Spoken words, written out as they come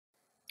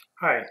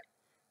Hi,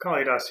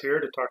 Kalidas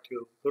here to talk to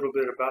you a little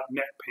bit about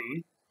neck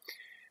pain.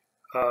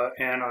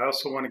 And I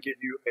also want to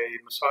give you a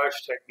massage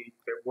technique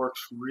that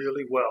works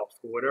really well.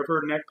 For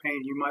whatever neck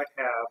pain you might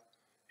have,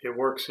 it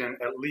works in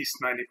at least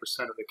 90%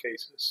 of the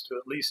cases to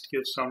at least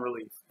give some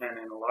relief, and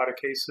in a lot of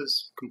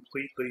cases,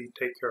 completely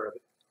take care of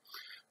it.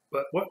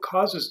 But what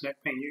causes neck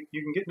pain?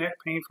 You can get neck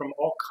pain from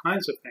all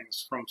kinds of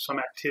things, from some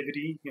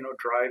activity,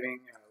 driving,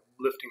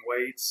 lifting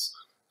weights,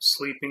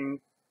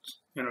 sleeping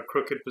in a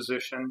crooked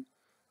position.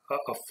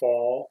 A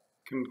fall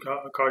can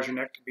cause your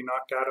neck to be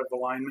knocked out of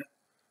alignment.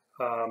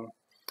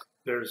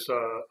 There's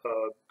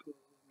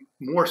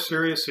more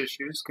serious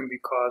issues can be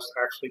caused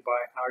actually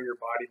by how your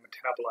body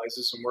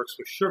metabolizes and works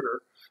with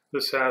sugar.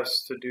 This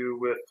has to do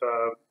with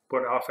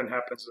what often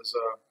happens is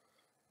a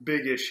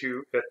big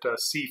issue at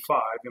C5,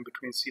 in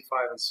between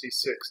C5 and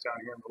C6 down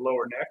here in the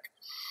lower neck,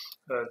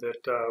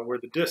 where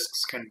the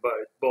discs can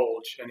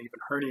bulge and even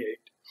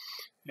herniate.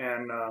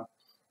 And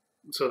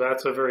so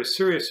that's a very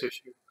serious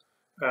issue.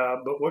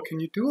 But what can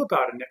you do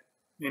about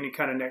any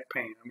kind of neck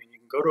pain? I mean, you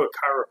can go to a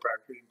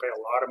chiropractor. You can pay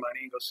a lot of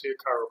money and go see a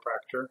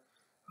chiropractor.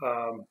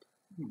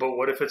 But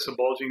what if it's a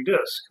bulging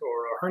disc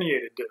or a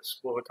herniated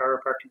disc? Will the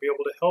chiropractor be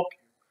able to help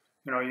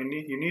you? You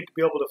need to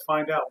be able to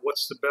find out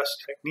what's the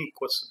best technique,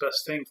 what's the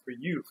best thing for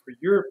you, for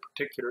your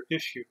particular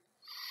issue.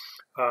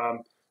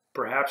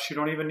 Perhaps you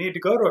don't even need to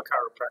go to a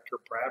chiropractor.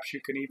 Perhaps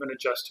you can even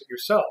adjust it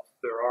yourself.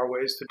 There are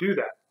ways to do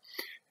that.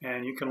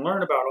 And you can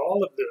learn about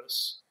all of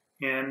this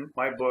in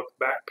my book,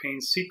 Back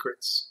Pain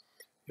Secrets.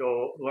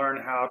 You'll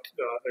learn how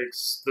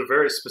the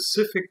very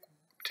specific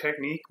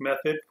technique,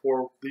 method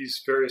for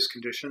these various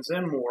conditions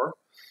and more.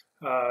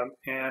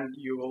 And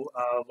you will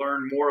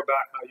learn more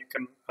about how you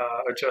can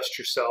adjust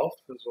yourself.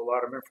 There's a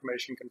lot of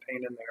information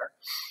contained in there.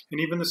 And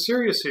even the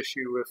serious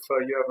issue, if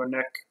you have a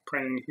neck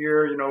pain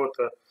here, with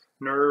the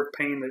nerve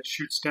pain that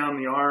shoots down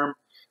the arm,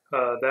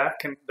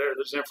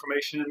 there's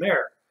information in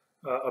there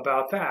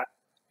about that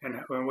and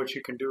what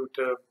you can do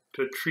to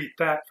treat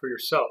that for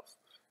yourself.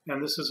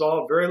 And this is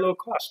all very low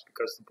cost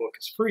because the book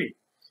is free.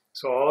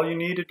 So all you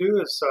need to do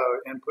is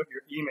input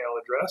your email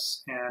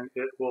address, and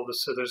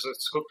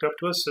it's hooked up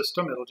to a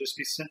system. It'll just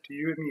be sent to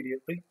you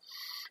immediately,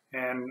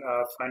 and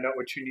find out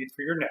what you need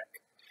for your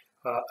neck.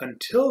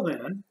 Until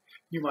then,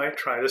 you might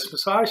try this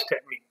massage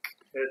technique.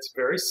 It's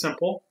very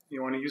simple.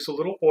 You want to use a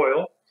little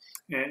oil,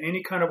 and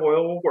any kind of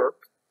oil will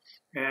work.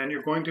 And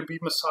you're going to be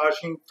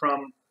massaging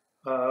from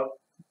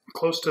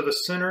close to the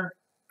center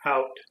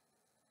out.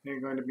 You're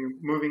going to be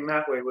moving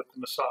that way with the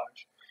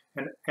massage.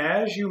 And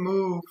as you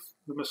move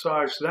the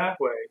massage that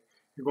way,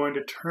 you're going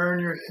to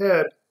turn your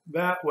head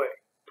that way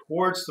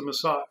towards the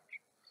massage.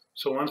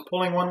 So one's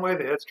pulling one way,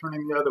 the head's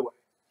turning the other way.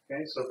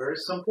 Okay, so very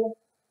simple.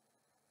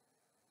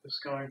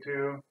 Just going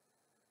to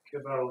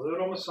give out a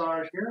little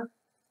massage here.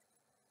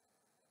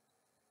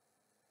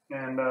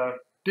 And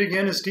dig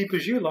in as deep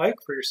as you like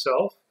for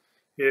yourself.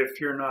 If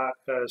you're not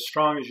as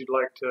strong as you'd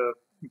like to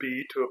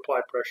be to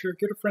apply pressure,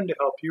 get a friend to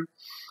help you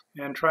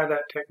and try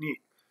that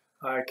technique.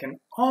 I can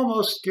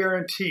almost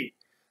guarantee,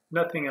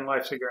 nothing in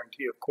life's a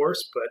guarantee of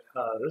course, but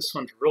this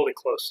one's really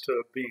close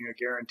to being a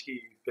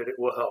guarantee that it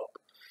will help.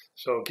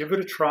 So give it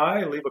a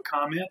try, leave a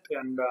comment,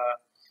 and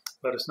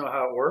let us know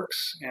how it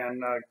works,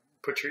 and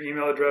put your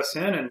email address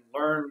in and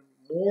learn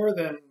more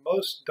than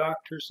most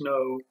doctors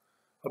know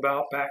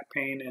about back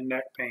pain and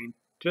neck pain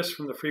just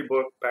from the free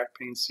book, Back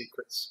Pain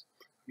Secrets.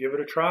 Give it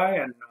a try,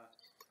 and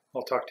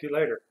I'll talk to you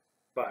later.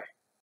 Bye.